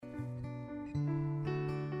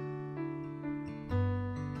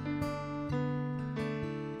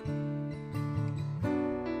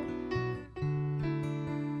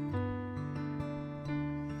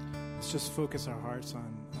Let's just focus our hearts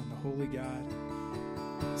on the Holy God.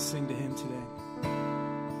 Sing to Him today.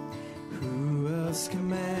 Who else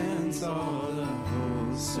commands all the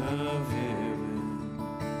hosts of heaven?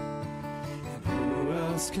 And who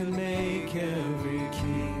else can make every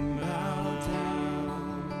king bow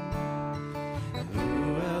down? And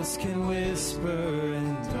who else can whisper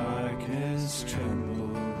and darkness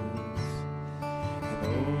trembles? And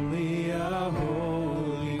only a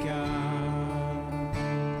holy God.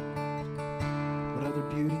 What other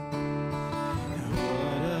beauty? And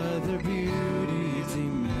what other beauty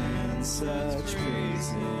demands such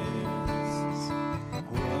praises?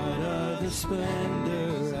 What other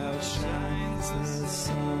splendor outshines the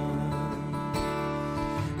sun?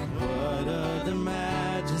 What other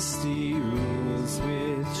majesty rules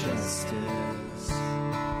with justice?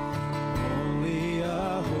 Only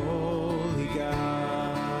a holy God.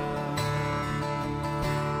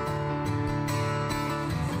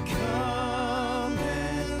 Come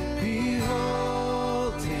and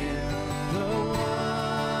behold Him, the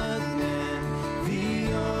one and the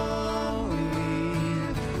only.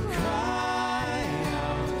 Cry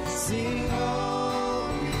out, sing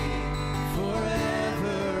holy,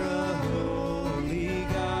 forever a holy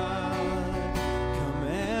God. Come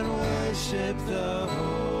and worship the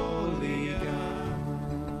holy God.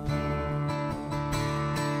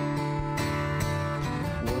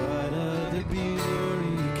 What other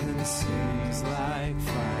beauty consumes like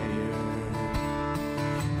fire?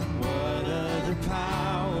 What other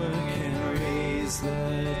power can raise the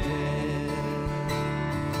dead?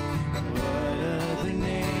 What other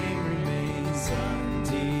name remains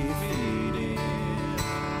undefeated?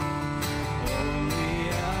 Only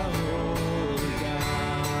a holy God.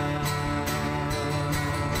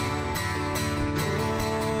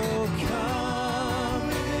 Oh, come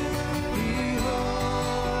and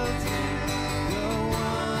behold Him, the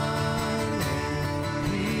one and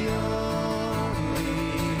the only.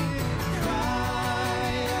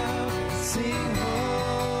 Cry out, sing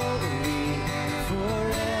holy,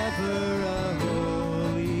 forever a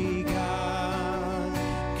holy God.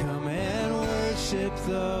 Come and worship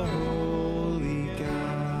the holy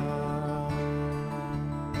God.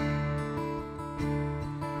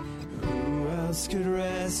 Who else could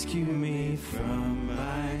rescue me from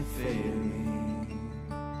my failing?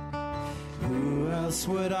 Who else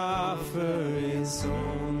would offer His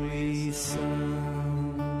only Son?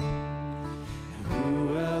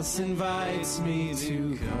 Who else invites me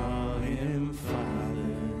to call Him Father?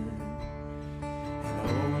 And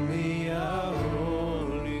only a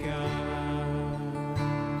holy God.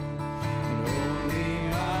 And only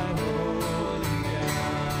my holy God.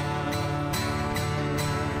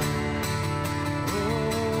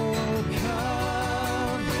 Oh,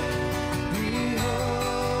 come and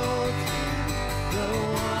behold Him, the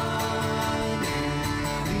one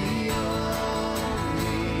and the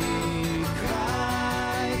only.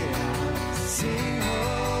 Cry out, sing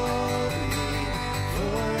holy,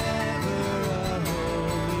 forever a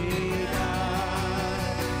holy God.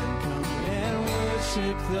 Come and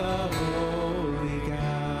worship the holy God.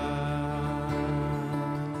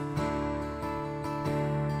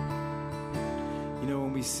 You know,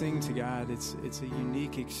 when we sing to God, it's a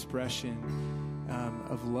unique expression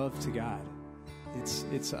of love to God.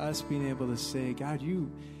 It's us being able to say, God,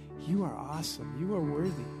 you are awesome. You are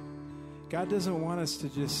worthy. God doesn't want us to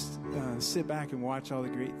just sit back and watch all the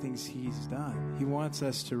great things He's done. He wants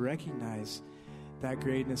us to recognize that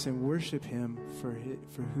greatness and worship Him for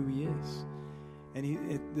who He is.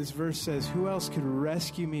 And this verse says, who else could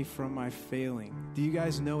rescue me from my failing? Do you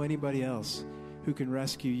guys know anybody else who can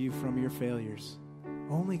rescue you from your failures?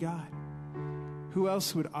 Only God. Who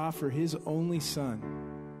else would offer His only Son?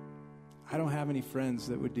 I don't have any friends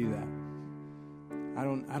that would do that. I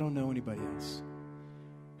don't know anybody else.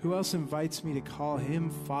 Who else invites me to call Him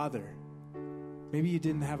Father? Maybe you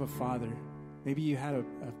didn't have a father. Maybe you had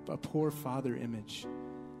a poor father image.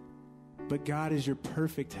 But God is your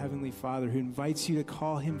perfect Heavenly Father who invites you to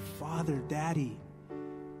call Him Father, Daddy.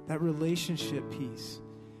 That relationship piece.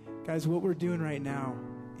 Guys, what we're doing right now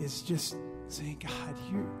is just saying, God,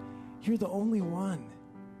 you're the only one.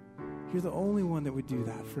 You're the only one that would do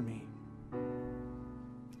that for me.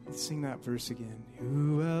 Let's sing that verse again.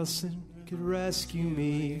 Who else could rescue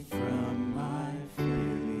me from my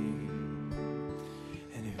failing?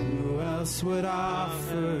 And who else would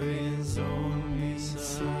offer His only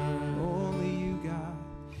Son? Only you, God.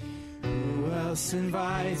 Who else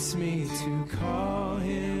invites me to call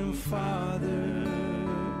Him Father?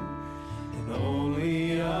 And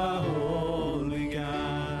only a holy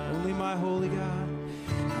God. Only my holy God.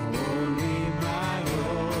 Only my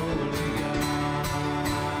holy God.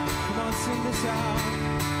 Come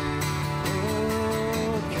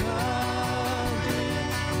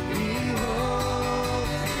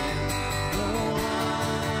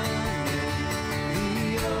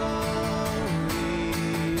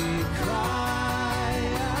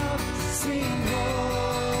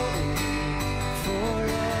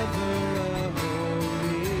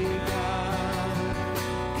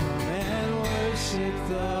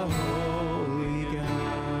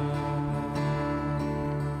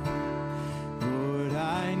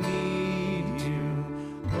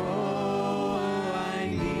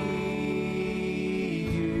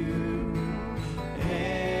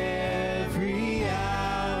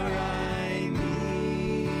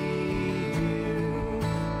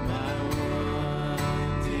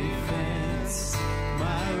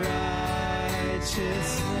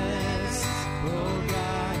righteousness. Oh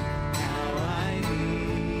God, how I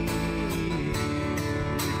need you.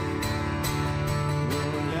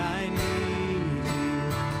 Lord, I need you.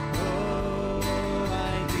 Oh,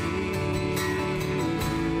 I need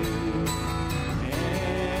you.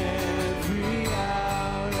 Every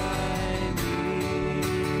hour I need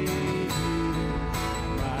you.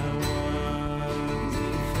 My one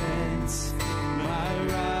defense, my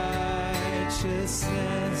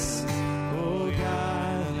righteousness. Oh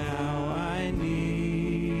God, how I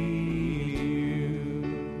need you.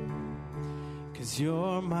 'Cause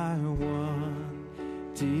you're my one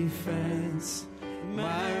defense,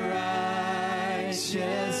 my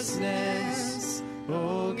righteousness.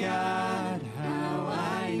 Oh God, how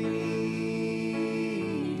I need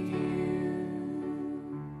you.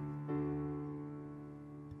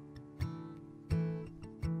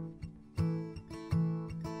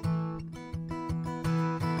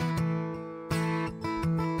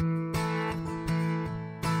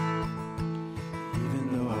 Even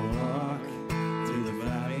though I walk through the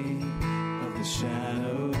valley of the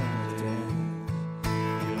shadow of death,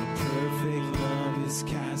 your perfect love is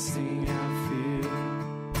casting out fear.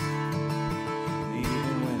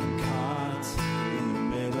 Even when I'm caught in the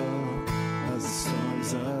middle of the storms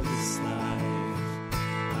of this life,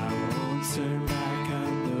 I won't turn back. I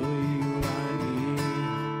know you are near,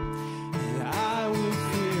 and I will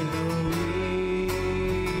fear no evil.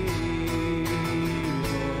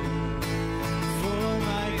 For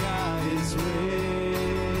my God is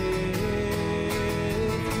with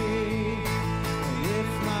me, and if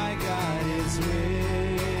my God is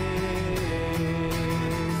with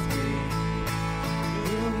me,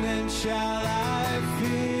 whom then shall I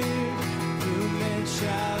fear? Whom then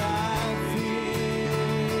shall I fear?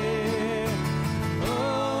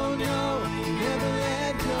 Oh no, you never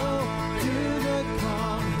let go. Through the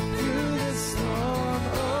calm, through the storm.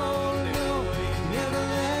 Oh no, you never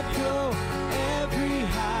let go. Every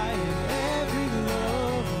high and every low.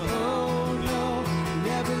 Oh no, you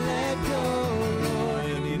never let go, Lord.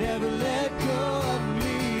 You never let go of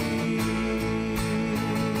me.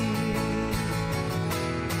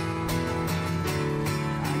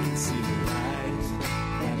 I can see the light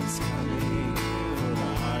that is coming for the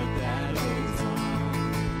heart that holds on.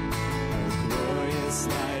 A glorious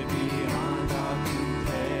light beyond all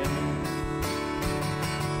compare.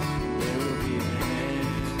 There will be an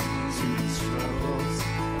end to these troubles,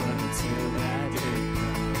 but until that day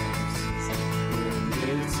comes, we'll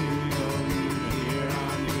live to know you here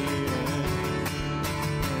on the earth.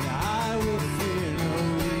 And I will fear no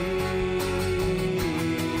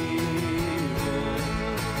evil,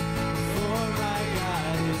 for my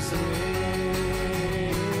God is with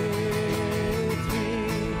me.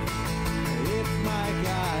 If my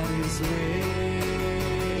God is with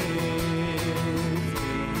me,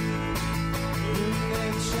 whom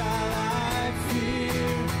then shall I fear?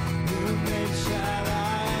 Whom then shall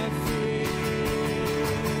I fear?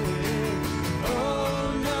 Oh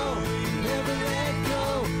no, you never let go.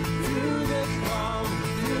 Through the calm,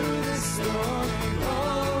 through the storm.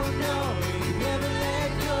 Oh no, you never let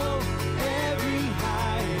go. Every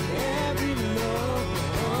high and every low.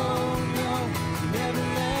 Oh no, you never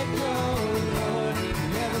let go, Lord. You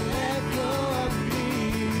never let go of me.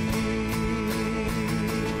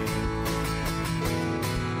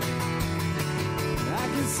 I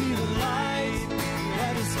can see the light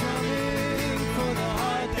that is coming for the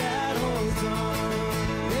heart that holds on.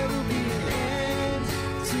 There will be an end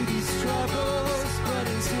to these troubles, but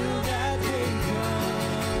until that day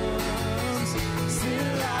comes,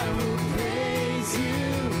 still I will praise you.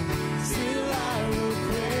 Still I will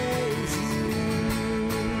praise you.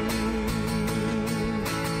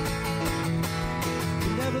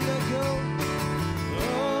 You never let go.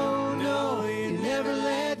 Oh no, you never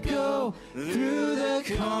let go. Through the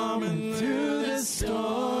calm and through the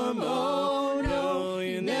storm. Oh no,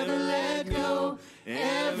 you never let go.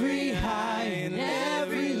 Every high and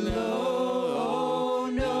every low. Oh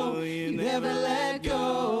no, you never let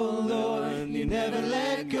go, Lord. You never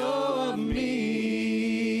let go of me.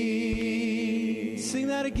 Sing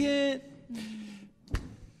that again.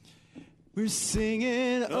 We're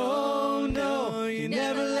singing, oh no, you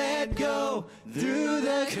never let go. Through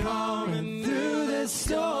the calm and through the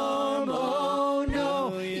storm. Oh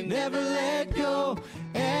no, you never let go.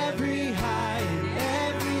 Every high and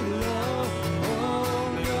every low.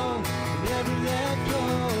 Oh no, you never let go,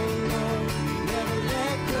 Lord. You never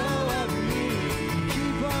let go of me.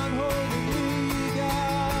 Keep on holding me,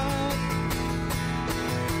 God.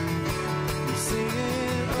 We're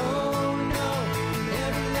singing, oh no, you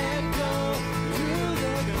never let go. Through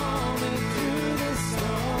the calm and through the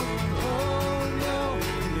storm. Oh no.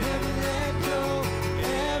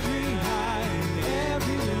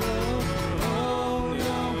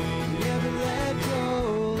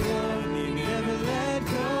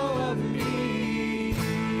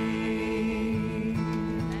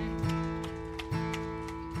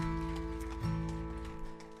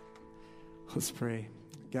 Let's pray.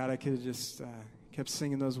 God, I could have just kept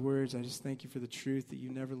singing those words. I just thank you for the truth that you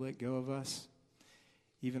never let go of us.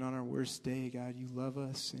 Even on our worst day, God, you love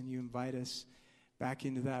us and you invite us back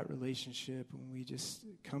into that relationship when we just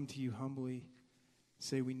come to you humbly,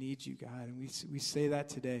 say we need you, God. And we say that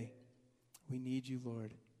today. We need you,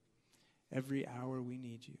 Lord. Every hour we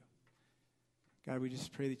need you. God, we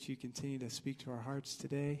just pray that you continue to speak to our hearts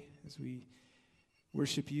today as we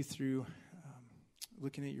worship you through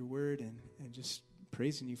looking at your word and just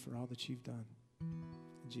praising you for all that you've done.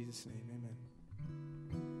 In Jesus' name, amen.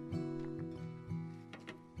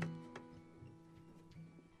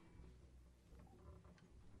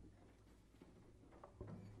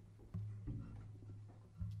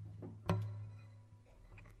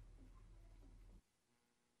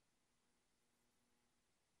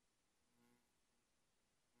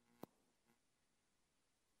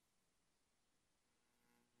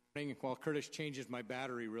 While Curtis changes my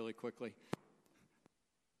battery really quickly.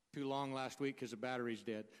 Too long last week because the battery's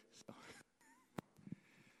dead. So.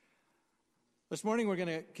 This morning we're going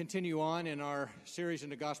to continue on in our series in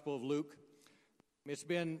the Gospel of Luke. It's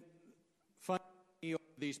been fun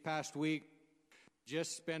these past weeks,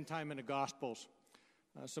 just spend time in the Gospels.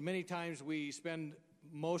 So many times we spend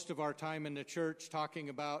most of our time in the church talking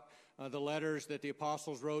about the letters that the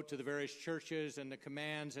apostles wrote to the various churches and the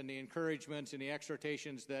commands and the encouragements and the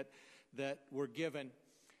exhortations that were given.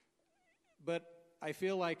 But I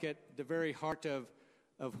feel like at the very heart of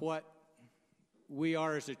what we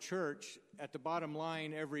are as a church, at the bottom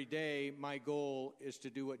line every day, my goal is to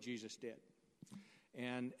do what Jesus did.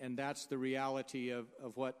 And that's the reality of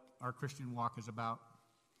what our Christian walk is about.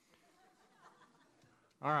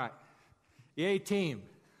 All right. Yay, team.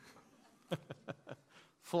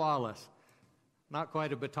 Flawless. Not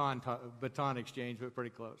quite a baton exchange, but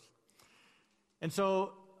pretty close. And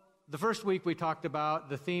so the first week we talked about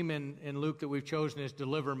the theme in Luke that we've chosen is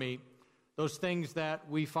deliver me. Those things that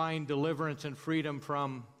we find deliverance and freedom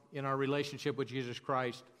from in our relationship with Jesus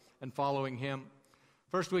Christ and following him.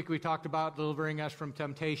 First week we talked about delivering us from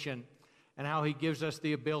temptation and how he gives us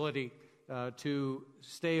the ability to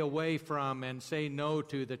stay away from and say no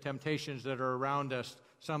to the temptations that are around us,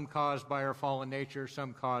 some caused by our fallen nature,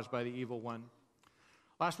 some caused by the evil one.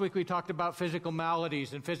 Last week we talked about physical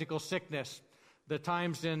maladies and physical sickness, the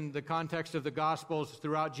times in the context of the Gospels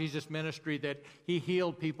throughout Jesus' ministry that he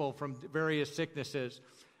healed people from various sicknesses,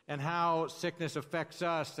 and how sickness affects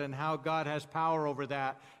us and how God has power over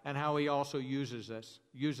that and how he also uses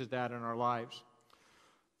that in our lives.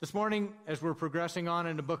 This morning, as we're progressing on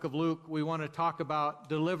in the book of Luke, we want to talk about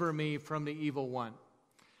deliver me from the evil one.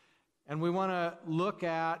 And we want to look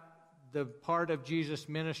at the part of Jesus'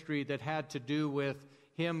 ministry that had to do with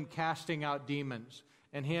him casting out demons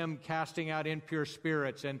and him casting out impure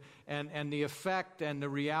spirits and the effect and the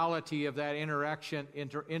reality of that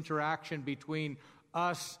interaction between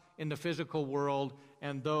us in the physical world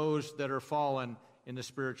and those that are fallen in the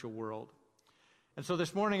spiritual world. And so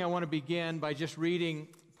this morning I want to begin by just reading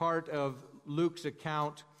part of Luke's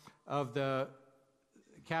account of the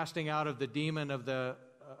casting out of the demon of the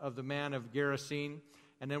man of Gerasene,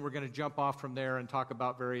 and then we're going to jump off from there and talk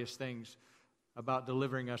about various things about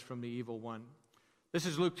delivering us from the evil one. This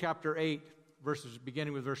is Luke chapter 8,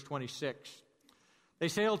 beginning with verse 26. They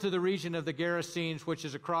sailed to the region of the Gerasenes, which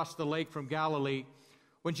is across the lake from Galilee.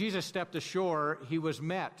 When Jesus stepped ashore, he was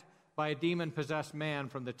met by a demon-possessed man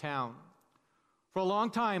from the town. For a long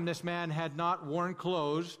time, this man had not worn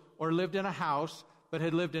clothes or lived in a house, but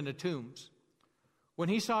had lived in the tombs. When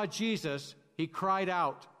he saw Jesus, he cried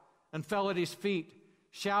out and fell at his feet,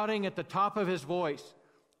 shouting at the top of his voice,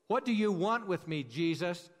 "What do you want with me,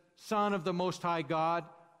 Jesus, Son of the Most High God?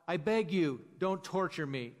 I beg you, don't torture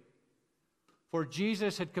me." For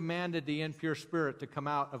Jesus had commanded the impure spirit to come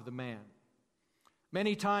out of the man.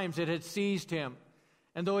 Many times it had seized him,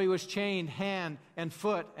 and though he was chained hand and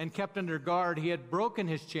foot and kept under guard, he had broken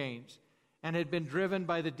his chains and had been driven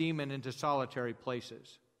by the demon into solitary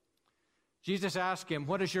places. Jesus asked him,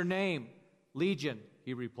 "What is your name?" "Legion,"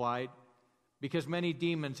 he replied, because many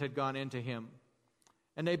demons had gone into him.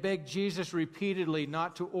 And they begged Jesus repeatedly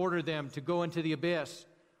not to order them to go into the abyss.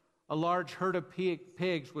 A large herd of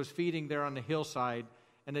pigs was feeding there on the hillside,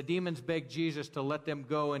 and the demons begged Jesus to let them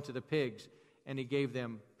go into the pigs, and he gave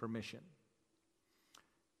them permission.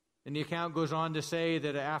 And the account goes on to say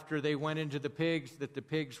that after they went into the pigs, that the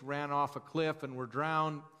pigs ran off a cliff and were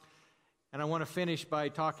drowned. And I want to finish by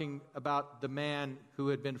talking about the man who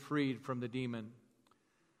had been freed from the demon.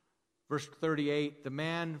 Verse 38, the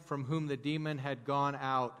man from whom the demon had gone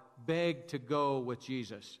out begged to go with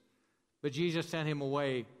Jesus. But Jesus sent him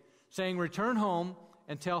away, saying, "Return home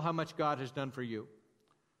and tell how much God has done for you."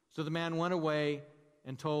 So the man went away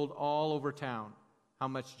and told all over town how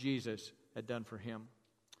much Jesus had done for him.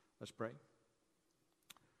 Let's pray.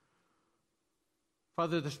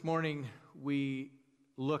 Father, this morning we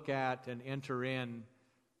look at and enter in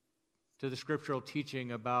to the scriptural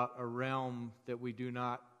teaching about a realm that we do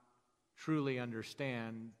not truly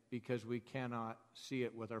understand because we cannot see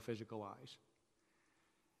it with our physical eyes.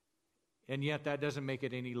 And yet that doesn't make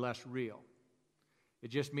it any less real. It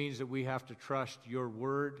just means that we have to trust your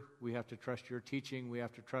word, we have to trust your teaching, we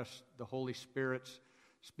have to trust the Holy Spirit's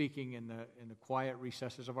speaking in the quiet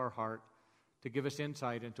recesses of our heart to give us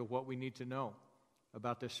insight into what we need to know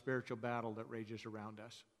about this spiritual battle that rages around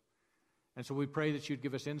us. And so we pray that you'd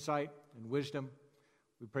give us insight and wisdom.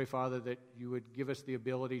 We pray, Father, that you would give us the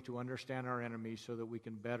ability to understand our enemies so that we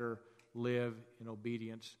can better live in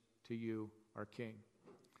obedience to you, our King.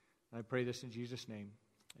 And I pray this in Jesus' name.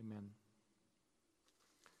 Amen.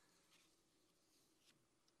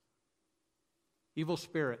 Evil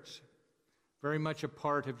spirits, very much a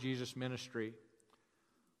part of Jesus' ministry.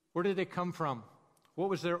 Where did they come from? What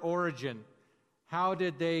was their origin? How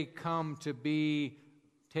did they come to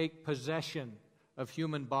take possession of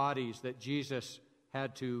human bodies that Jesus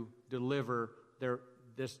had to deliver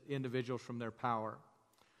this individuals from their power?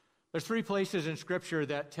 There's 3 places in Scripture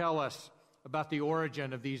that tell us about the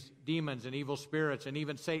origin of these demons and evil spirits and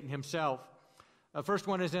even Satan himself. The first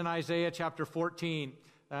one is in Isaiah chapter 14.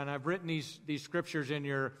 And I've written these scriptures in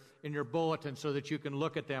your bulletin so that you can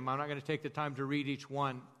look at them. I'm not going to take the time to read each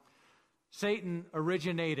one. Satan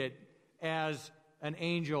originated as an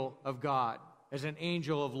angel of God, as an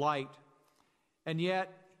angel of light. And yet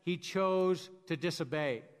he chose to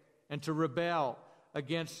disobey and to rebel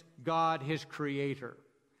against God, his creator.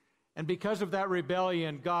 And because of that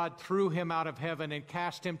rebellion, God threw him out of heaven and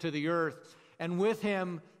cast him to the earth. And with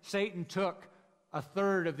him, Satan took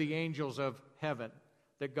 1/3 of the angels of heaven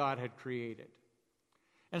that God had created.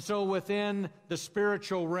 And so within the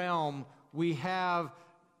spiritual realm, we have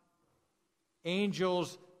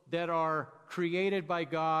angels that are created by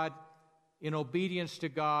God in obedience to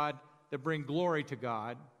God that bring glory to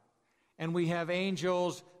God. And we have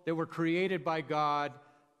angels that were created by God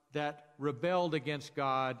that rebelled against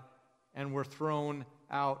God and were thrown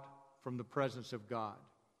out from the presence of God.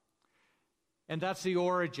 And that's the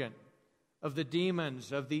origin of the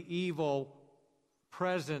demons, of the evil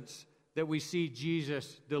presence that we see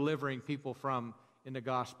Jesus delivering people from in the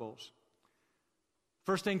Gospels.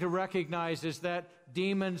 First thing to recognize is that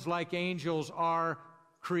demons, like angels, are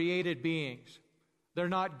created beings. They're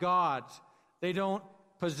not gods. They don't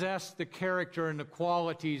possess the character and the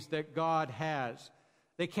qualities that God has.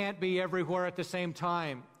 They can't be everywhere at the same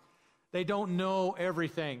time. They don't know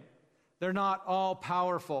everything. They're not all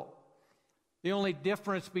powerful. The only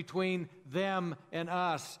difference between them and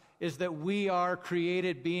us is that we are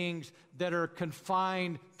created beings that are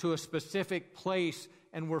confined to a specific place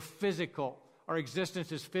and we're physical. Our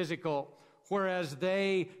existence is physical, whereas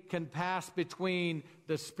they can pass between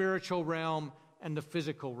the spiritual realm and the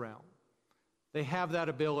physical realm. They have that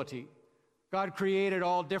ability. God created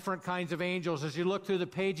all different kinds of angels. As you look through the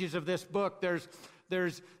pages of this book, there's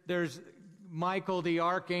Michael the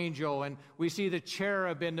archangel, and we see the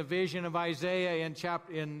cherub in the vision of Isaiah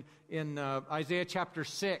in Isaiah chapter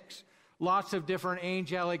 6. Lots of different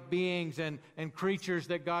angelic beings and creatures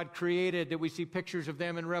that God created that we see pictures of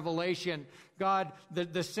them in Revelation. God,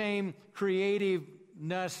 the same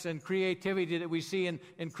creativeness and creativity that we see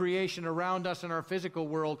in creation around us in our physical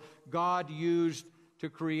world, God used to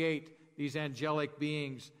create these angelic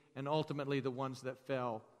beings and ultimately the ones that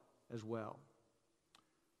fell as well.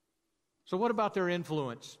 So what about their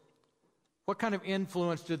influence? What kind of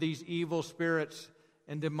influence do these evil spirits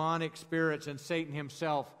and demonic spirits and Satan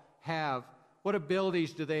himself have? What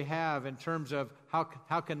abilities do they have in terms of how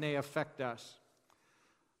can they affect us?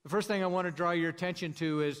 The first thing I want to draw your attention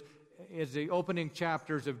to is the opening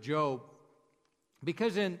chapters of Job.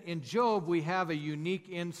 Because in Job we have a unique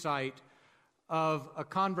insight of a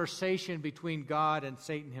conversation between God and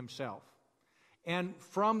Satan himself. And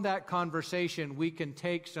from that conversation, we can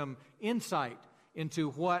take some insight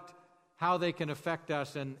into how they can affect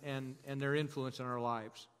us and their influence in our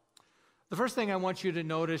lives. The first thing I want you to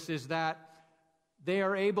notice is that they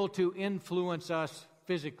are able to influence us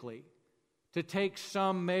physically, to take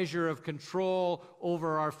some measure of control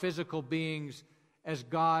over our physical beings as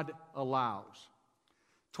God allows.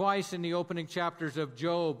 Twice in the opening chapters of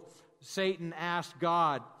Job, Satan asked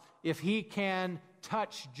God if he can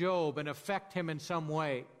touch Job and affect him in some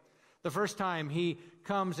way. The first time he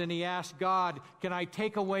comes and he asks God, can I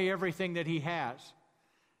take away everything that he has?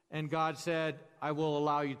 And God said, I will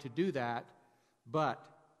allow you to do that, but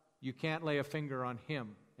you can't lay a finger on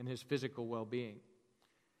him and his physical well-being.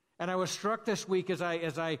 And I was struck this week as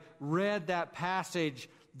I read that passage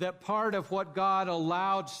that part of what God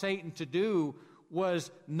allowed Satan to do was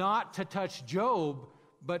not to touch Job,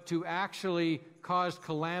 but to actually cause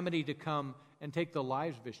calamity to come and take the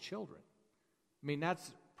lives of his children. I mean,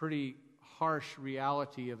 that's pretty harsh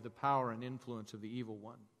reality of the power and influence of the evil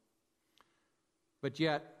one, but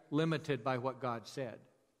yet limited by what God said.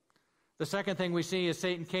 The second thing we see is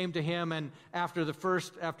Satan came to him, and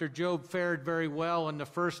after Job fared very well in the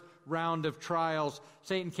first round of trials,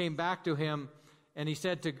 Satan came back to him, and he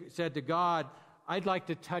said to God, I'd like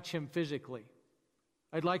to touch him physically.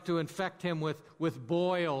 I'd like to infect him with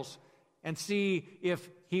boils and see if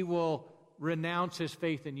he will renounce his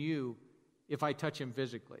faith in you if I touch him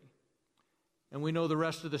physically. And we know the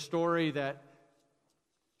rest of the story, that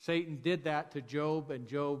Satan did that to Job, and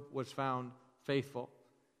Job was found faithful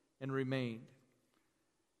and remained.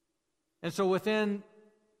 And so within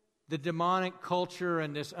the demonic culture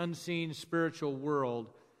and this unseen spiritual world,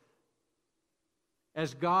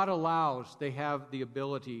 as God allows, they have the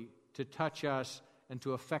ability to touch us and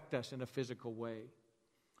to affect us in a physical way.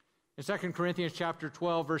 In 2 Corinthians chapter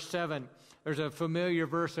 12, verse 7, there's a familiar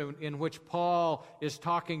verse in which Paul is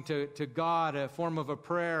talking to God, a form of a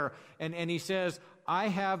prayer, and he says, I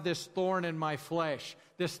have this thorn in my flesh,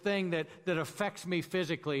 this thing that affects me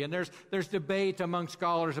physically. And there's debate among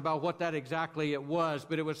scholars about what that exactly it was,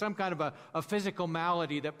 but it was some kind of a physical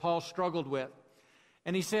malady that Paul struggled with.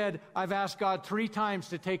 And he said, I've asked God 3 times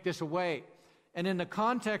to take this away. And in the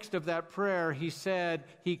context of that prayer, he said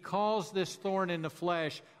he calls this thorn in the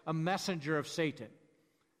flesh a messenger of Satan.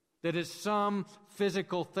 That is some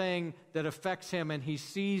physical thing that affects him, and he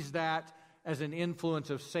sees that as an influence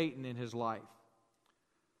of Satan in his life.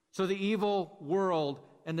 So the evil world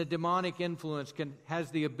and the demonic influence has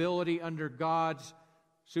the ability under God's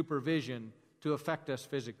supervision to affect us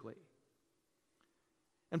physically.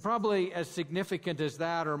 And probably as significant as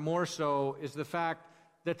that, or more so, is the fact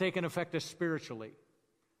that they can affect us spiritually.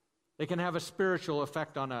 They can have a spiritual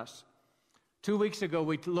effect on us. 2 weeks ago,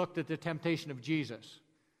 we looked at the temptation of Jesus.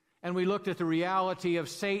 And we looked at the reality of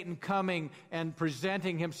Satan coming and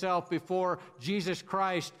presenting himself before Jesus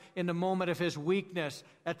Christ in the moment of his weakness,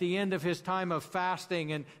 at the end of his time of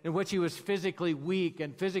fasting, and in which he was physically weak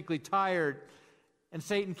and physically tired. And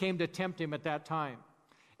Satan came to tempt him at that time.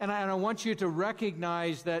 And I want you to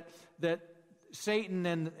recognize that Satan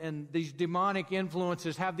and these demonic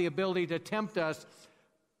influences have the ability to tempt us,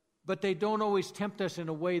 but they don't always tempt us in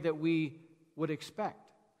a way that we would expect.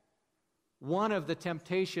 One of the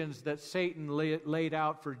temptations that Satan laid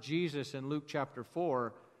out for Jesus in Luke chapter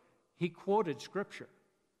 4, he quoted Scripture.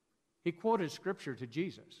 He quoted Scripture to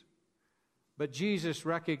Jesus. But Jesus,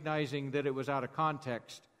 recognizing that it was out of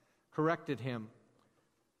context, corrected him.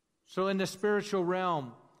 So in the spiritual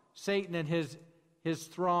realm, Satan and his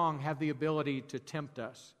throng have the ability to tempt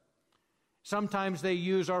us. Sometimes they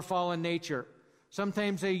use our fallen nature.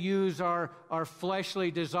 Sometimes they use our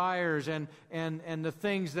fleshly desires and the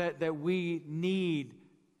things that we need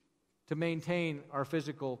to maintain our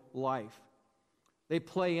physical life. They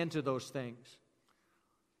play into those things.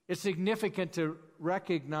 It's significant to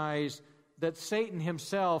recognize that Satan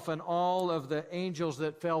himself and all of the angels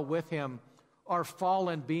that fell with him are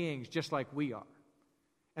fallen beings just like we are.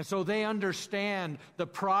 And so they understand the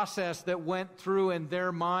process that went through in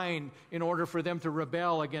their mind in order for them to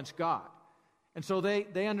rebel against God. And so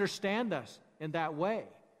they understand us in that way,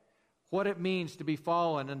 what it means to be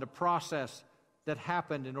fallen and the process that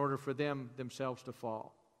happened in order for them themselves to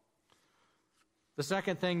fall. The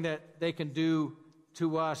second thing that they can do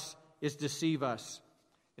to us is deceive us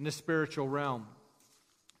in the spiritual realm.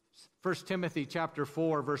 1 Timothy chapter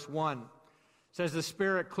 4, verse 1 says, the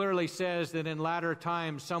Spirit clearly says that in latter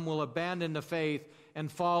times some will abandon the faith and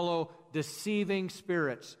follow deceiving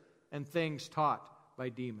spirits and things taught by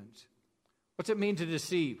demons. What's it mean to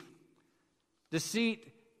deceive?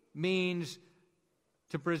 Deceit means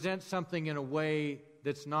to present something in a way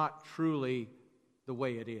that's not truly the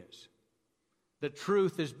way it is. The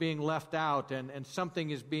truth is being left out and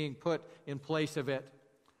something is being put in place of it.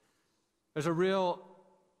 There's a real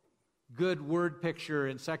good word picture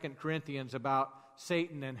in 2 Corinthians about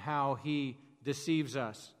Satan and how he deceives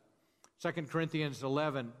us. 2 Corinthians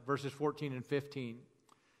 11, verses 14 and 15.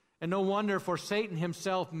 And no wonder, for Satan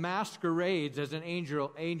himself masquerades as an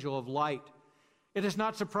angel of light. It is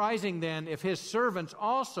not surprising then if his servants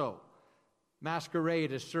also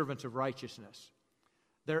masquerade as servants of righteousness.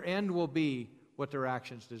 Their end will be what their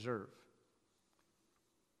actions deserve.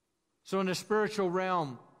 So in the spiritual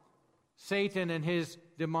realm, Satan and his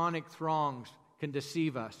demonic throngs can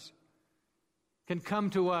deceive us, can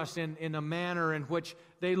come to us in a manner in which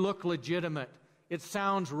They look legitimate. It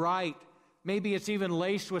sounds right. Maybe it's even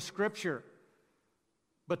laced with Scripture.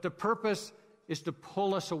 But the purpose is to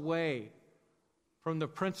pull us away from the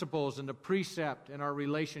principles and the precept in our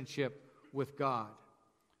relationship with God.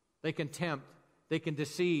 They can tempt. They can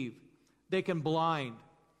deceive. They can blind.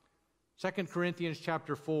 2 Corinthians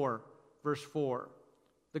chapter 4, verse 4.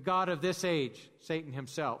 The God of this age, Satan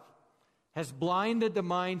himself, has blinded the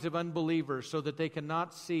minds of unbelievers so that they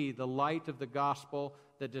cannot see the light of the gospel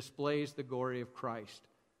that displays the glory of Christ,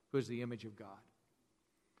 who is the image of God.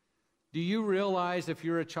 Do you realize, if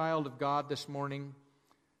you're a child of God this morning,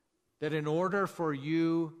 that in order for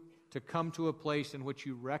you to come to a place in which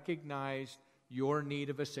you recognize your need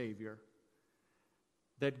of a Savior,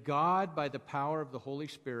 that God, by the power of the Holy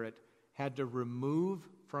Spirit, had to remove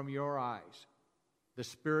from your eyes the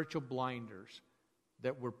spiritual blinders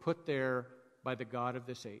that were put there by the God of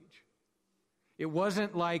this age? It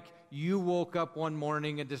wasn't like you woke up one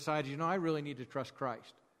morning and decided, I really need to trust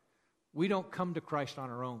Christ. We don't come to Christ on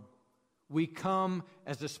our own. We come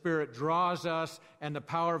as the Spirit draws us, and the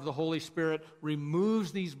power of the Holy Spirit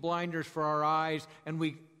removes these blinders for our eyes, and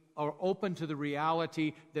we are open to the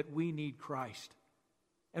reality that we need Christ.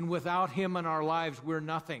 And without Him in our lives, we're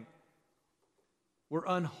nothing. We're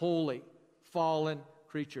unholy, fallen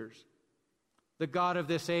creatures. The God of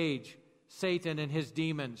this age, Satan and his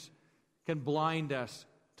demons, can blind us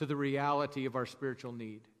to the reality of our spiritual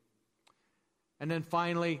need. And then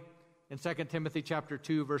finally, in 2 Timothy chapter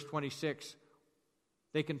 2, verse 26,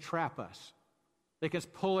 they can trap us. They can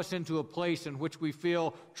pull us into a place in which we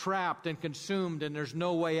feel trapped and consumed and there's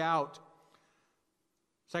no way out.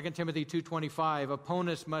 2 Timothy 2:25,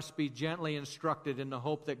 opponents must be gently instructed in the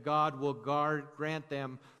hope that God will grant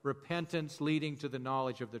them repentance leading to the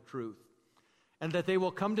knowledge of the truth, and that they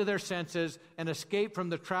will come to their senses and escape from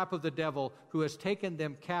the trap of the devil who has taken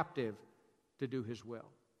them captive to do his will.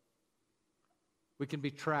 We can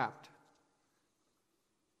be trapped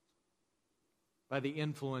by the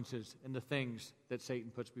influences and the things that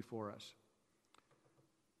Satan puts before us.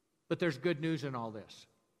 But there's good news in all this.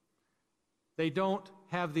 They don't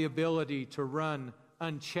have the ability to run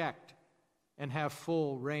unchecked and have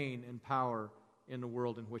full reign and power in the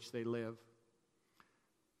world in which they live.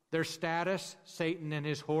 Their status, Satan and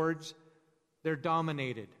his hordes, they're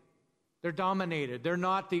dominated. They're dominated. They're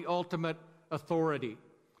not the ultimate authority.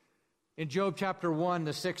 In Job chapter 1,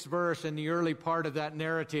 the 6th verse, in the early part of that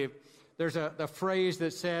narrative, there's a phrase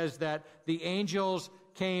that says that the angels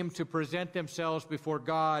came to present themselves before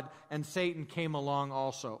God, and Satan came along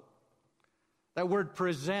also. That word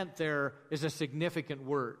present there is a significant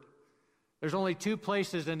word. There's only two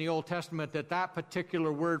places in the Old Testament that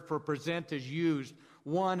particular word for present is used.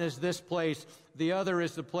 One is this place. The other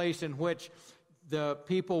is the place in which the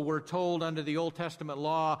people were told under the Old Testament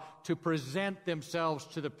law to present themselves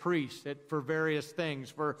to the priest for various things,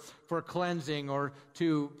 for cleansing, or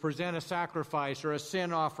to present a sacrifice or a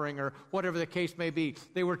sin offering or whatever the case may be.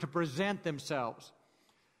 They were to present themselves.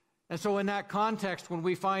 And so in that context, when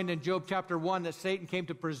we find in Job chapter 1 that Satan came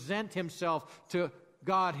to present himself to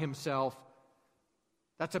God himself,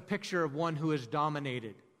 that's a picture of one who is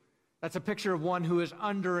dominated. That's a picture of one who is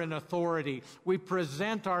under an authority. We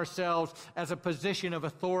present ourselves as a position of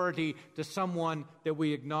authority to someone that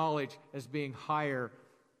we acknowledge as being higher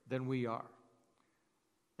than we are.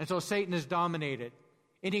 And so Satan is dominated.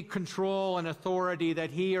 Any control and authority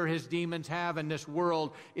that he or his demons have in this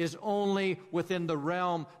world is only within the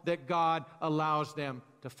realm that God allows them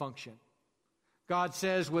to function. God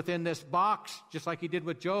says within this box, just like he did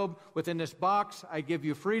with Job, within this box I give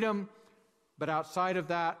you freedom, but outside of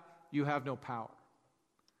that you have no power.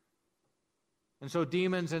 And so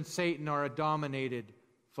demons and Satan are a dominated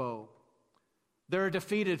foe. They're a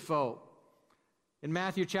defeated foe. In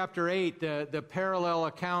Matthew chapter 8, the parallel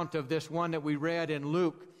account of this one that we read in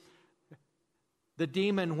Luke, the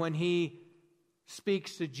demon, when he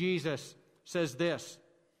speaks to Jesus, says this.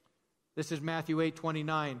 This is Matthew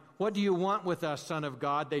 8:29. What do you want with us, Son of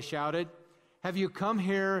God? They shouted. Have you come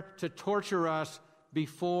here to torture us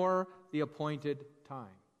before the appointed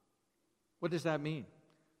time? What does that mean?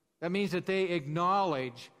 That means that they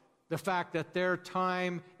acknowledge the fact that their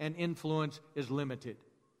time and influence is limited.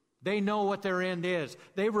 They know what their end is.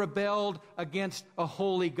 They rebelled against a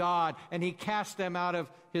holy God, and he cast them out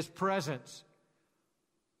of his presence.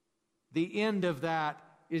 The end of that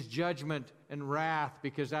is judgment and wrath,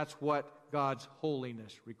 because that's what God's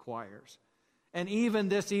holiness requires. And even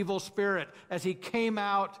this evil spirit, as he came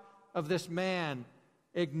out of this man,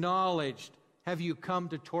 acknowledged, have you come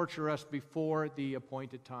to torture us before the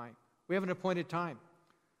appointed time? We have an appointed time.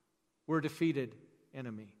 We're a defeated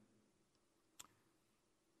enemy.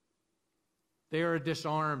 They are a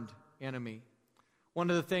disarmed enemy. One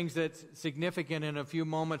of the things that's significant, in a few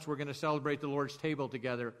moments we're going to celebrate the Lord's table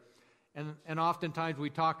together. And oftentimes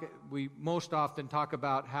we most often talk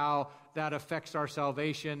about how that affects our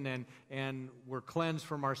salvation and we're cleansed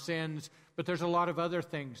from our sins. But there's a lot of other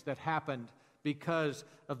things that happened because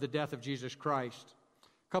of the death of Jesus Christ.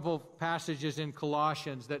 A couple of passages in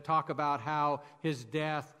Colossians that talk about how his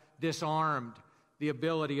death disarmed the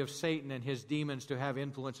ability of Satan and his demons to have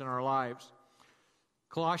influence in our lives.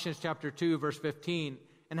 Colossians chapter 2, verse 15,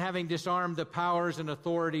 and having disarmed the powers and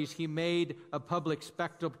authorities, he made a public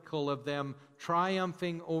spectacle of them,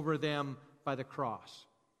 triumphing over them by the cross.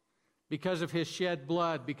 Because of his shed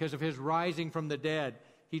blood, because of his rising from the dead,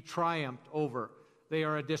 he triumphed over. They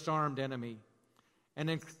are a disarmed enemy. And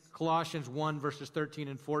in Colossians 1, verses 13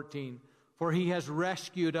 and 14, for he has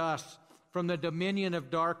rescued us from the dominion of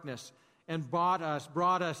darkness and brought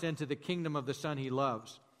us into the kingdom of the Son he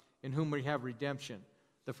loves, in whom we have redemption,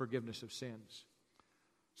 the forgiveness of sins.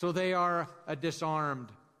 So they are a disarmed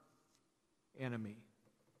enemy.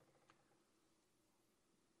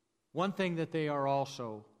 One thing that they are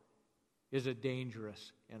also is a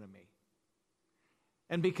dangerous enemy.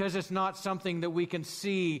 And because it's not something that we can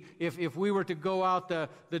see, if we were to go out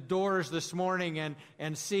the doors this morning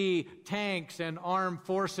and see tanks and armed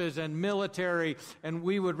forces and military, and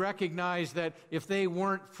we would recognize that if they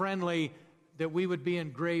weren't friendly, that we would be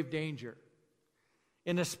in grave danger.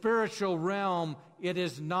 In the spiritual realm, it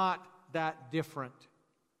is not that different.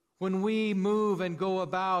 When we move and go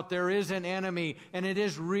about, there is an enemy, and it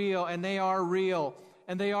is real, and they are real.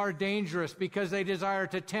 And they are dangerous because they desire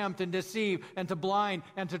to tempt and deceive and to blind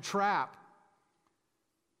and to trap.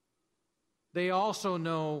 They also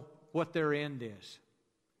know what their end is.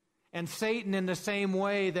 And Satan, in the same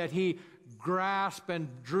way that he grasped and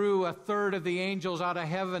drew a third of the angels out of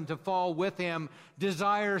heaven to fall with him,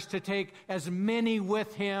 desires to take as many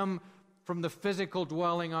with him from the physical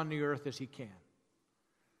dwelling on the earth as he can.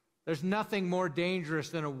 There's nothing more dangerous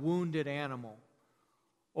than a wounded animal,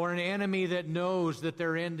 or an enemy that knows that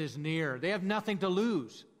their end is near. They have nothing to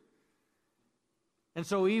lose. And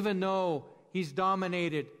so even though he's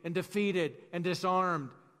dominated and defeated and disarmed,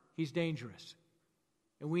 he's dangerous.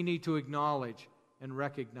 And we need to acknowledge and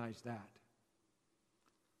recognize that.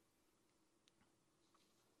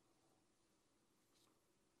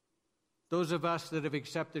 Those of us that have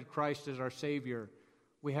accepted Christ as our Savior,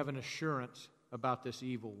 we have an assurance about this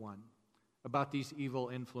evil one, about these evil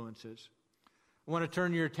influences. I want to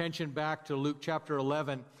turn your attention back to Luke chapter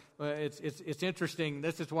 11. It's interesting.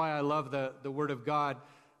 This is why I love the Word of God.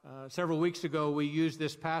 Several weeks ago, we used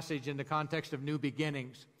this passage in the context of new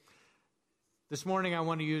beginnings. This morning, I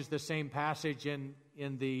want to use the same passage in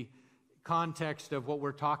the context of what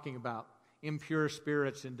we're talking about, impure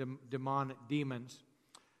spirits and demons.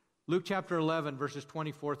 Luke chapter 11, verses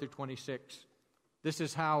 24 through 26. This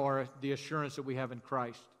is how the assurance that we have in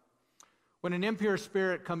Christ. When an impure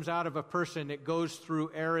spirit comes out of a person, it goes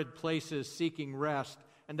through arid places seeking rest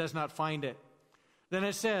and does not find it. Then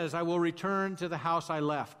it says, I will return to the house I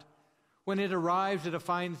left. When it arrives, it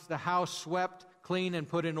finds the house swept, clean, and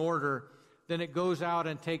put in order. Then it goes out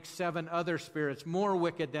and takes 7 other spirits, more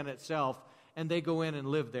wicked than itself, and they go in and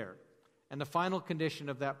live there. And the final condition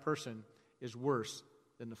of that person is worse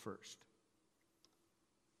than the first.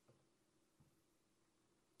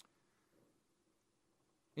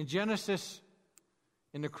 In Genesis,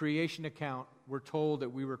 in the creation account, we're told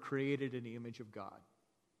that we were created in the image of God.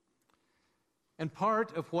 And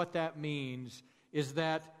part of what that means is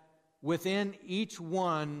that within each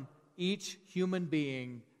human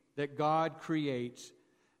being that God creates,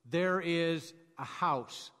 there is a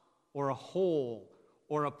house or a hole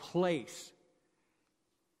or a place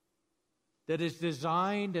that is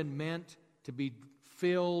designed and meant to be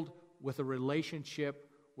filled with a relationship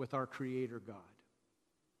with our Creator God.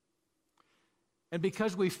 And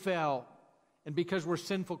because we fell, and because we're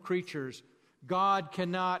sinful creatures, God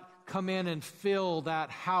cannot come in and fill that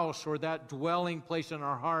house or that dwelling place in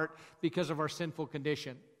our heart because of our sinful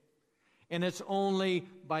condition. And it's only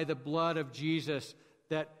by the blood of Jesus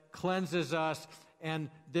that cleanses us, and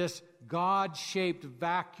this God-shaped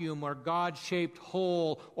vacuum or God-shaped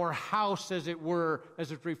hole or house, as it were,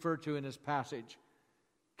 as it's referred to in this passage,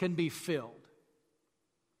 can be filled.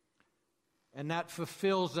 And that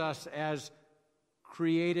fulfills us as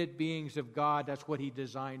created beings of God. That's what He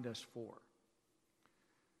designed us for.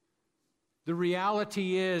 The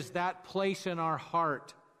reality is that place in our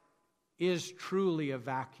heart is truly a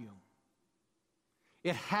vacuum.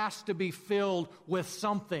 It has to be filled with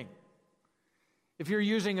something. If you're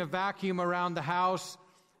using a vacuum around the house,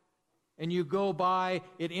 and you go by,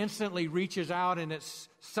 it instantly reaches out and it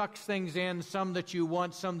sucks things in, some that you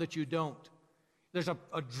want, some that you don't. There's a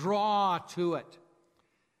draw to it.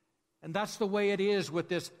 And that's the way it is with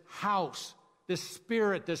this house, this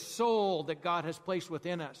spirit, this soul that God has placed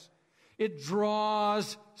within us. It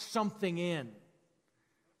draws something in.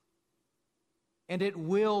 And it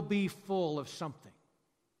will be full of something.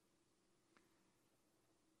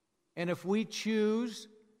 And if we choose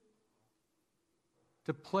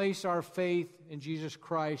to place our faith in Jesus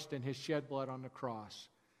Christ and His shed blood on the cross,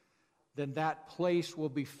 then that place will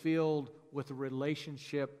be filled with a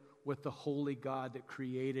relationship with the holy God that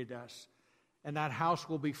created us. And that house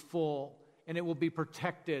will be full, and it will be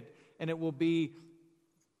protected, and it will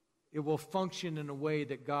function in a way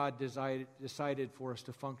that God decided for us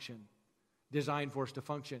to function, designed for us to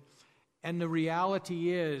function. And the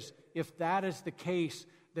reality is, if that is the case,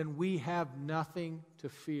 then we have nothing to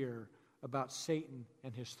fear about Satan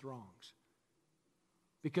and his throngs.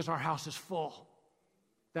 Because our house is full.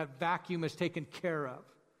 That vacuum is taken care of.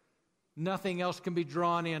 Nothing else can be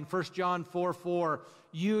drawn in. 1 John 4:4,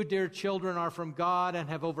 you, dear children, are from God and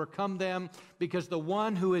have overcome them, because the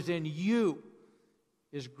one who is in you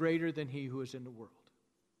is greater than he who is in the world.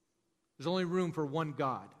 There's only room for one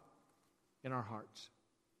God in our hearts.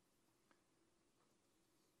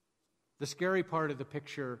 The scary part of the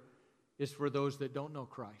picture is for those that don't know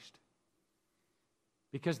Christ,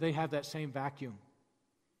 because they have that same vacuum.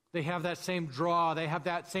 They have that same draw. They have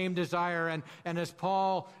that same desire. And as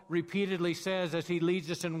Paul repeatedly says as he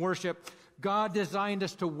leads us in worship, God designed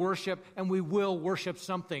us to worship, and we will worship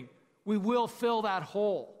something. We will fill that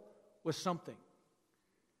hole with something.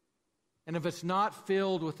 And if it's not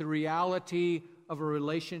filled with the reality of a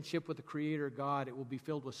relationship with the Creator God, it will be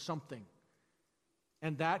filled with something.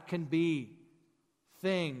 And that can be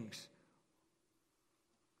things,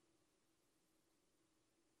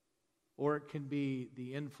 or it can be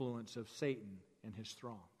the influence of Satan and his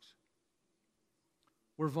throngs.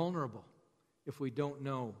 We're vulnerable if we don't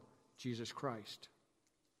know Jesus Christ.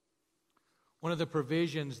 One of the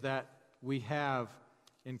provisions that we have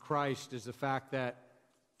in Christ is the fact that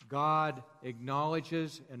God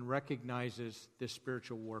acknowledges and recognizes this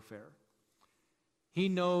spiritual warfare. He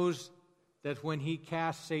knows that when He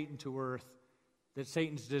cast Satan to earth, that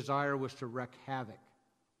Satan's desire was to wreak havoc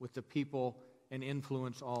with the people and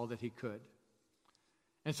influence all that he could.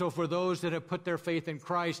 And so for those that have put their faith in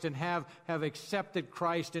Christ and have accepted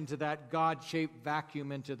Christ into that God-shaped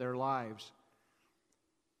vacuum into their lives,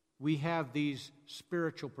 we have these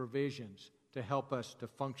spiritual provisions to help us to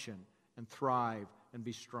function and thrive and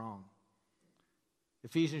be strong.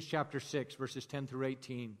 Ephesians chapter 6, verses 10 through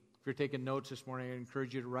 18. If you're taking notes this morning, I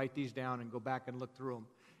encourage you to write these down and go back and look through them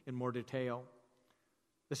in more detail.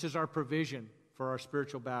 This is our provision for our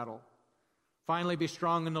spiritual battle. Finally, be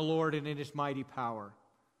strong in the Lord and in His mighty power.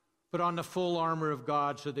 Put on the full armor of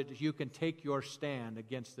God so that you can take your stand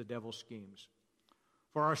against the devil's schemes.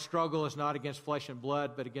 For our struggle is not against flesh and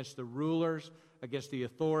blood, but against the rulers, against the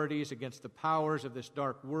authorities, against the powers of this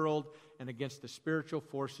dark world, and against the spiritual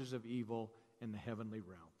forces of evil in the heavenly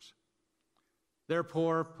realms.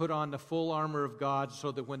 Therefore, put on the full armor of God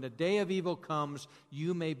so that when the day of evil comes,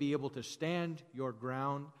 you may be able to stand your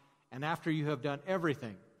ground, and after you have done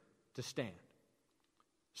everything, to stand.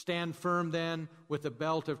 Stand firm then, with the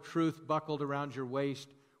belt of truth buckled around your waist,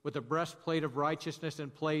 with the breastplate of righteousness in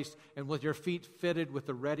place, and with your feet fitted with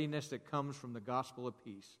the readiness that comes from the gospel of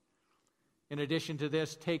peace. In addition to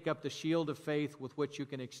this, take up the shield of faith with which you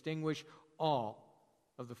can extinguish all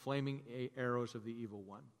of the flaming arrows of the evil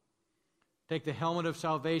one. Take the helmet of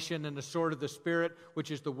salvation and the sword of the Spirit, which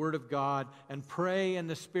is the Word of God, and pray in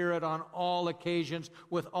the Spirit on all occasions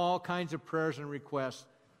with all kinds of prayers and requests.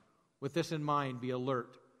 With this in mind, be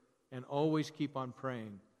alert and always keep on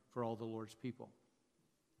praying for all the Lord's people.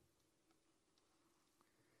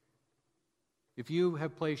 If you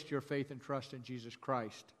have placed your faith and trust in Jesus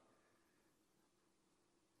Christ,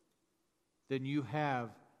 then you have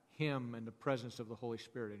Him and the presence of the Holy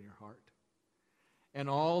Spirit in your heart. And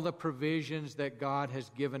all the provisions that God has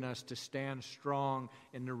given us to stand strong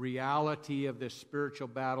in the reality of this spiritual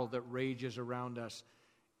battle that rages around us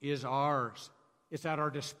is ours. It's at our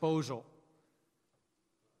disposal.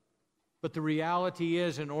 But the reality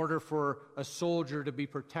is, in order for a soldier to be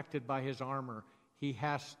protected by his armor, he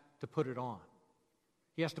has to put it on.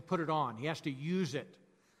 He has to put it on. He has to use it.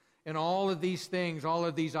 And all of these things, all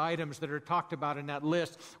of these items that are talked about in that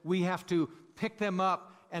list, we have to pick them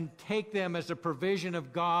up and take them as a provision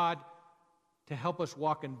of God to help us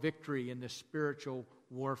walk in victory in this spiritual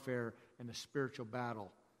warfare and the spiritual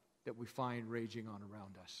battle that we find raging on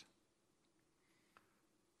around us.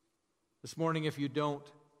 This morning, if you don't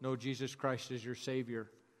know Jesus Christ as your Savior,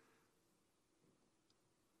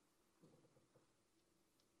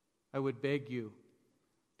 I would beg you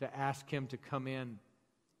to ask Him to come in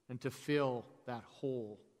and to fill that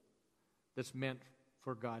hole that's meant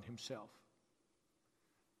for God Himself.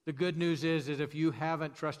 The good news is if you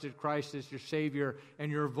haven't trusted Christ as your Savior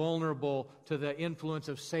and you're vulnerable to the influence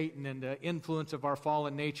of Satan and the influence of our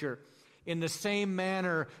fallen nature, in the same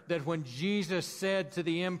manner that when Jesus said to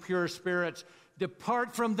the impure spirits,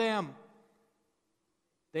 "Depart from them,"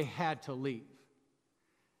 they had to leave.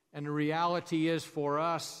 And the reality is for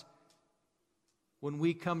us, when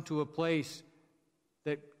we come to a place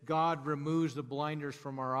that God removes the blinders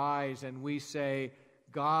from our eyes and we say,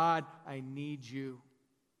 "God, I need you.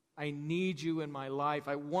 I need you in my life.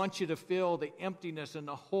 I want you to fill the emptiness and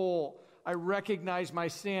the hole. I recognize my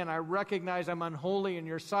sin. I recognize I'm unholy in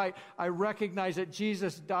your sight. I recognize that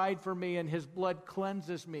Jesus died for me and His blood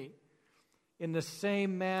cleanses me." In the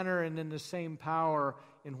same manner and in the same power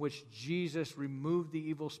in which Jesus removed the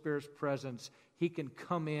evil spirit's presence, He can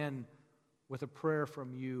come in with a prayer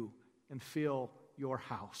from you and fill your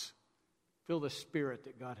house. Fill the spirit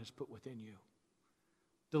that God has put within you.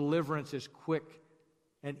 Deliverance is quick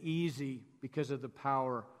and easy because of the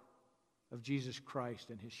power of Jesus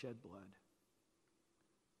Christ and His shed blood.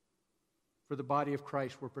 For the body of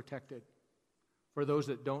Christ, we're protected. For those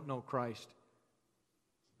that don't know Christ,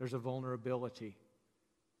 there's a vulnerability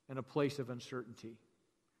and a place of uncertainty.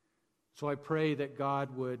 So I pray that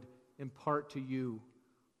God would impart to you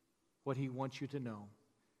what He wants you to know.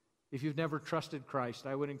 If you've never trusted Christ,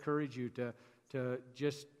 I would encourage you to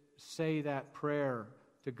just say that prayer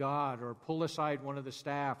to God or pull aside one of the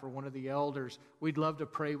staff or one of the elders. We'd love to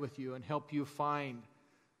pray with you and help you find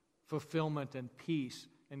fulfillment and peace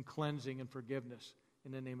and cleansing and forgiveness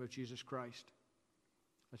in the name of Jesus Christ.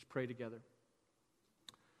 Let's pray together.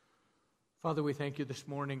 Father, we thank you this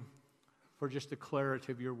morning for just the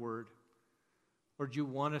clarity of your word. Lord, you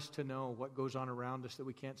want us to know what goes on around us that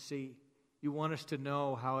we can't see. You want us to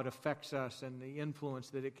know how it affects us and the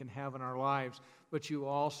influence that it can have in our lives. But you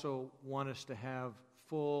also want us to have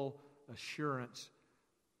full assurance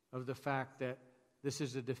of the fact that this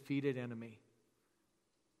is a defeated enemy.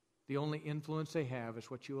 The only influence they have is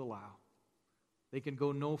what you allow. They can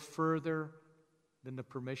go no further than the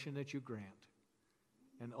permission that you grant.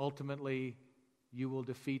 And ultimately, you will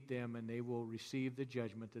defeat them and they will receive the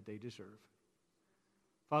judgment that they deserve.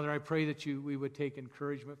 Father, I pray that we would take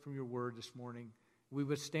encouragement from your word this morning. We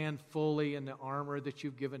would stand fully in the armor that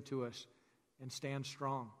you've given to us and stand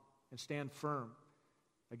strong and stand firm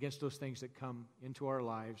against those things that come into our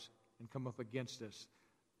lives and come up against us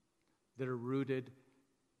that are rooted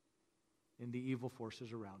in the evil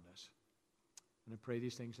forces around us. And I pray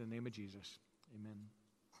these things in the name of Jesus. Amen.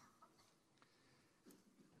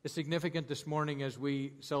 It's significant this morning as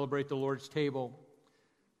we celebrate the Lord's table.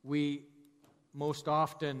 We most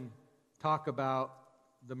often talk about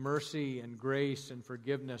the mercy and grace and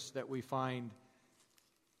forgiveness that we find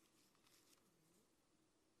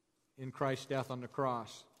in Christ's death on the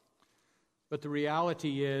cross. But the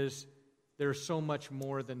reality is there's so much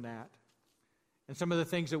more than that. And some of the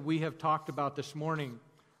things that we have talked about this morning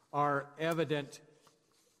are evident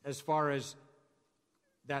as far as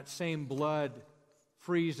that same blood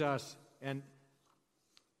frees us and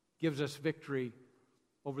gives us victory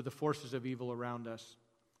over the forces of evil around us.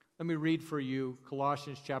 Let me read for you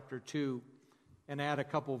Colossians chapter 2 and add a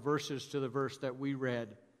couple verses to the verse that we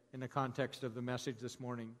read in the context of the message this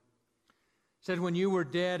morning. It said, "When you were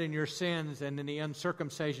dead in your sins and in the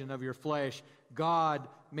uncircumcision of your flesh, God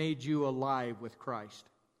made you alive with Christ.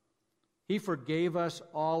 He forgave us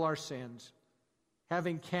all our sins,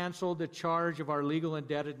 having canceled the charge of our legal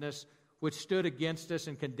indebtedness which stood against us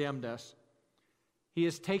and condemned us. He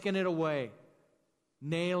has taken it away,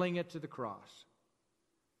 nailing it to the cross.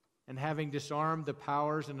 And having disarmed the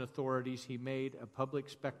powers and authorities, he made a public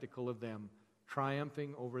spectacle of them,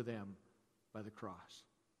 triumphing over them by the cross."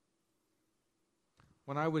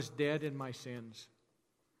 When I was dead in my sins,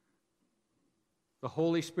 the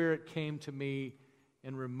Holy Spirit came to me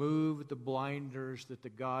and removed the blinders that the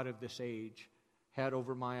god of this age had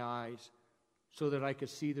over my eyes so that I could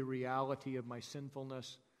see the reality of my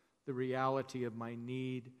sinfulness, the reality of my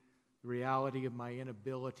need, the reality of my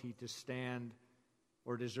inability to stand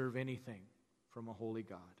or deserve anything from a holy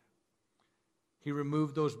God. He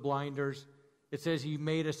removed those blinders. It says he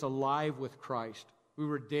made us alive with Christ. We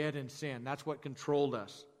were dead in sin. That's what controlled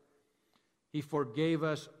us. He forgave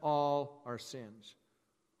us all our sins.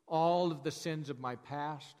 All of the sins of my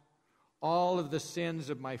past, all of the sins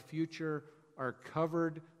of my future are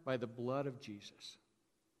covered by the blood of Jesus.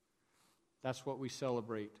 That's what we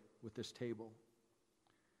celebrate with this table.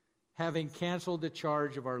 having canceled the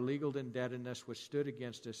charge of our legal indebtedness which stood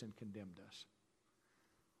against us and condemned us.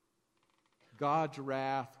 God's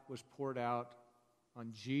wrath was poured out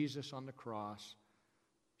on Jesus on the cross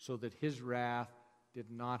so that his wrath did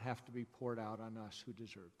not have to be poured out on us who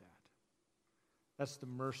deserved that. That's the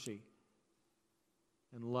mercy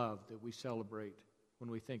and love that we celebrate when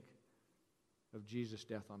we think of Jesus'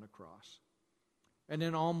 death on the cross. And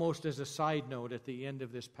then almost as a side note at the end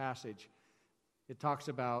of this passage, it talks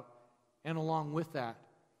about, and along with that,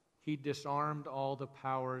 he disarmed all the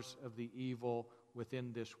powers of the evil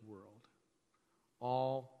within this world,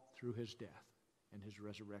 all through his death and his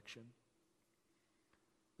resurrection.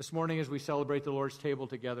 This morning as we celebrate the Lord's table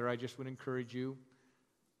together, I just would encourage you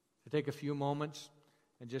to take a few moments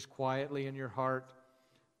and just quietly in your heart,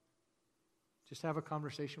 just have a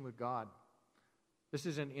conversation with God. This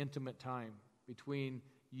is an intimate time between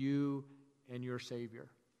you and your Savior.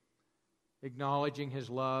 Acknowledging his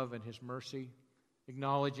love and his mercy,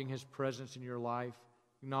 acknowledging his presence in your life,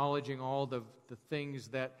 acknowledging all the things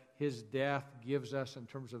that his death gives us in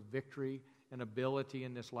terms of victory and ability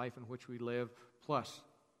in this life in which we live, plus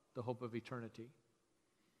the hope of eternity.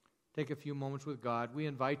 Take a few moments with God. We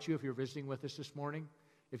invite you, if you're visiting with us this morning,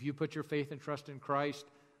 if you put your faith and trust in Christ,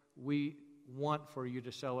 we want for you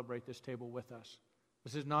to celebrate this table with us.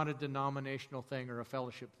 This is not a denominational thing or a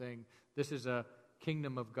fellowship thing. This is a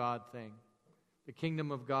kingdom of God thing. The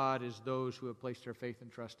kingdom of God is those who have placed their faith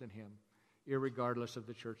and trust in him, irregardless of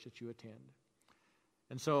the church that you attend.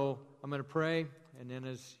 And so I'm going to pray, and then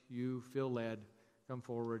as you feel led, come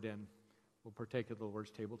forward and we'll partake of the Lord's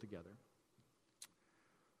table together.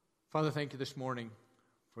 Father, thank you this morning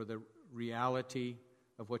for the reality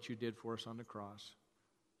of what you did for us on the cross.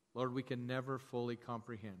 Lord, we can never fully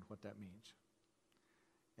comprehend what that means.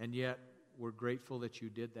 And yet, we're grateful that you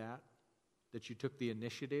did that you took the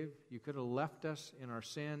initiative. You could have left us in our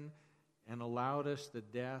sin and allowed us the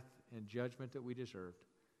death and judgment that we deserved.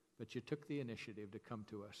 But you took the initiative to come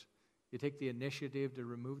to us. You take the initiative to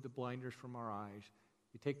remove the blinders from our eyes.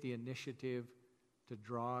 You take the initiative to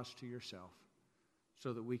draw us to yourself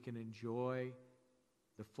so that we can enjoy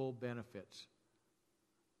the full benefits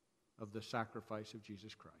of the sacrifice of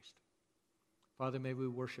Jesus Christ. Father, may we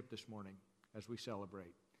worship this morning as we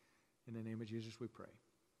celebrate. In the name of Jesus we pray.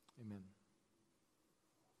 Amen.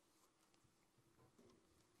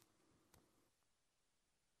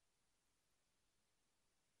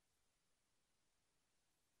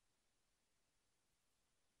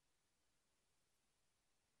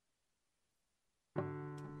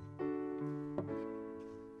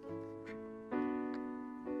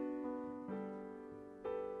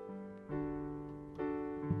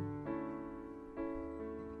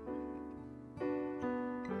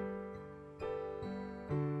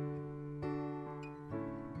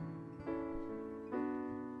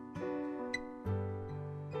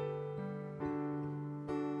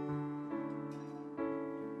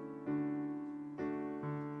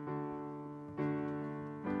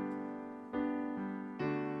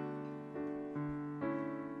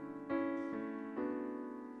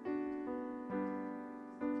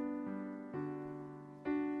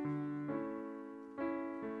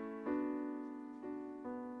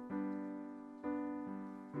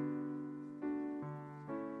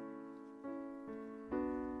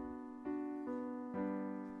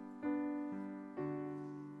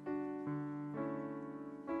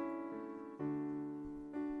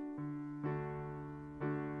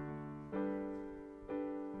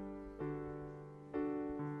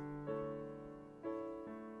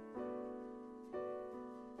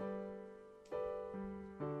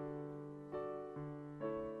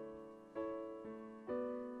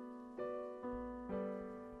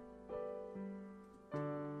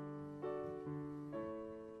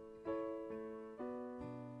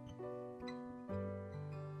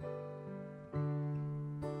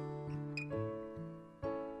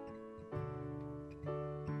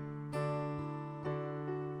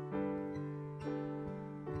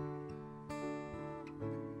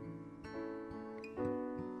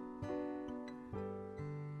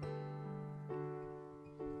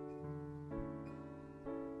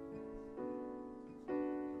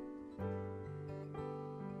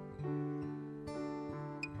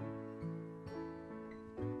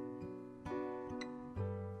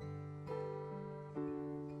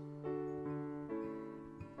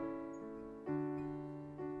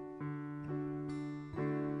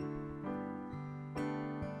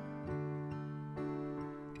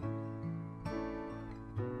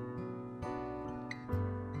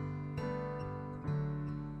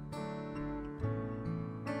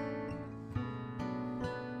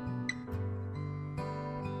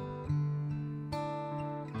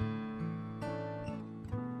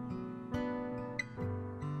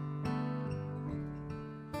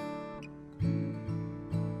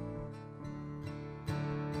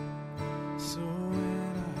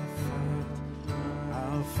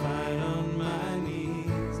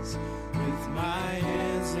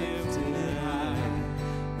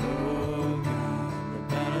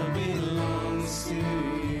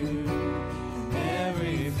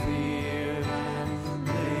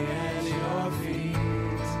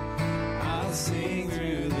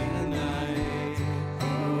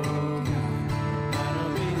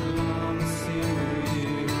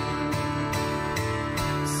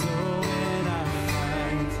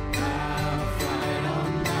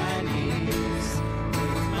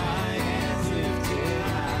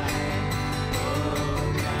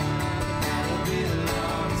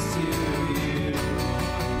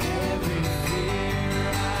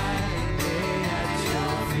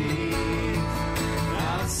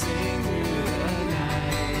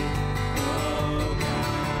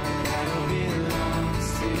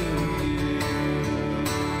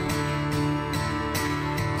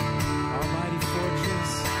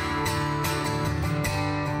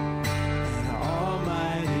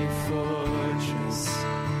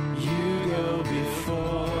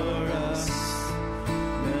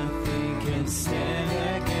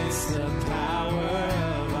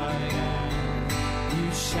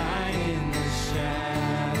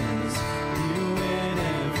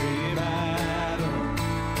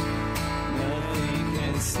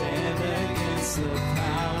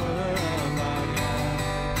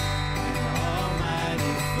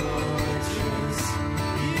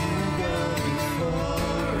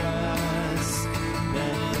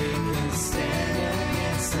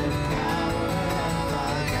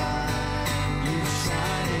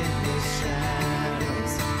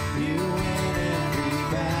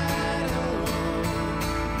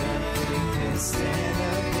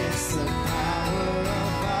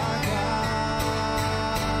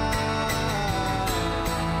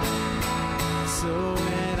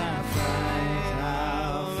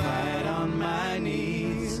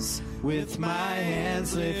 with my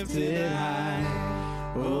hands lifted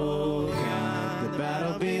high. Oh God, the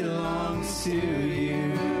battle belongs to you,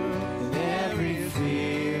 and every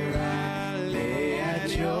fear I lay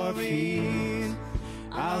at your feet.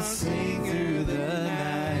 I'll sing through the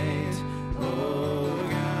night. Oh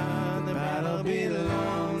God, the battle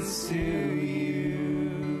belongs to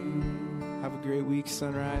you. Have a great week,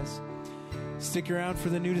 Sunrise. Stick around for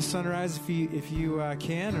the New to Sunrise if you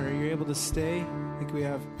can, or you're able to stay. I think we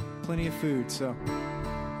have plenty of food, so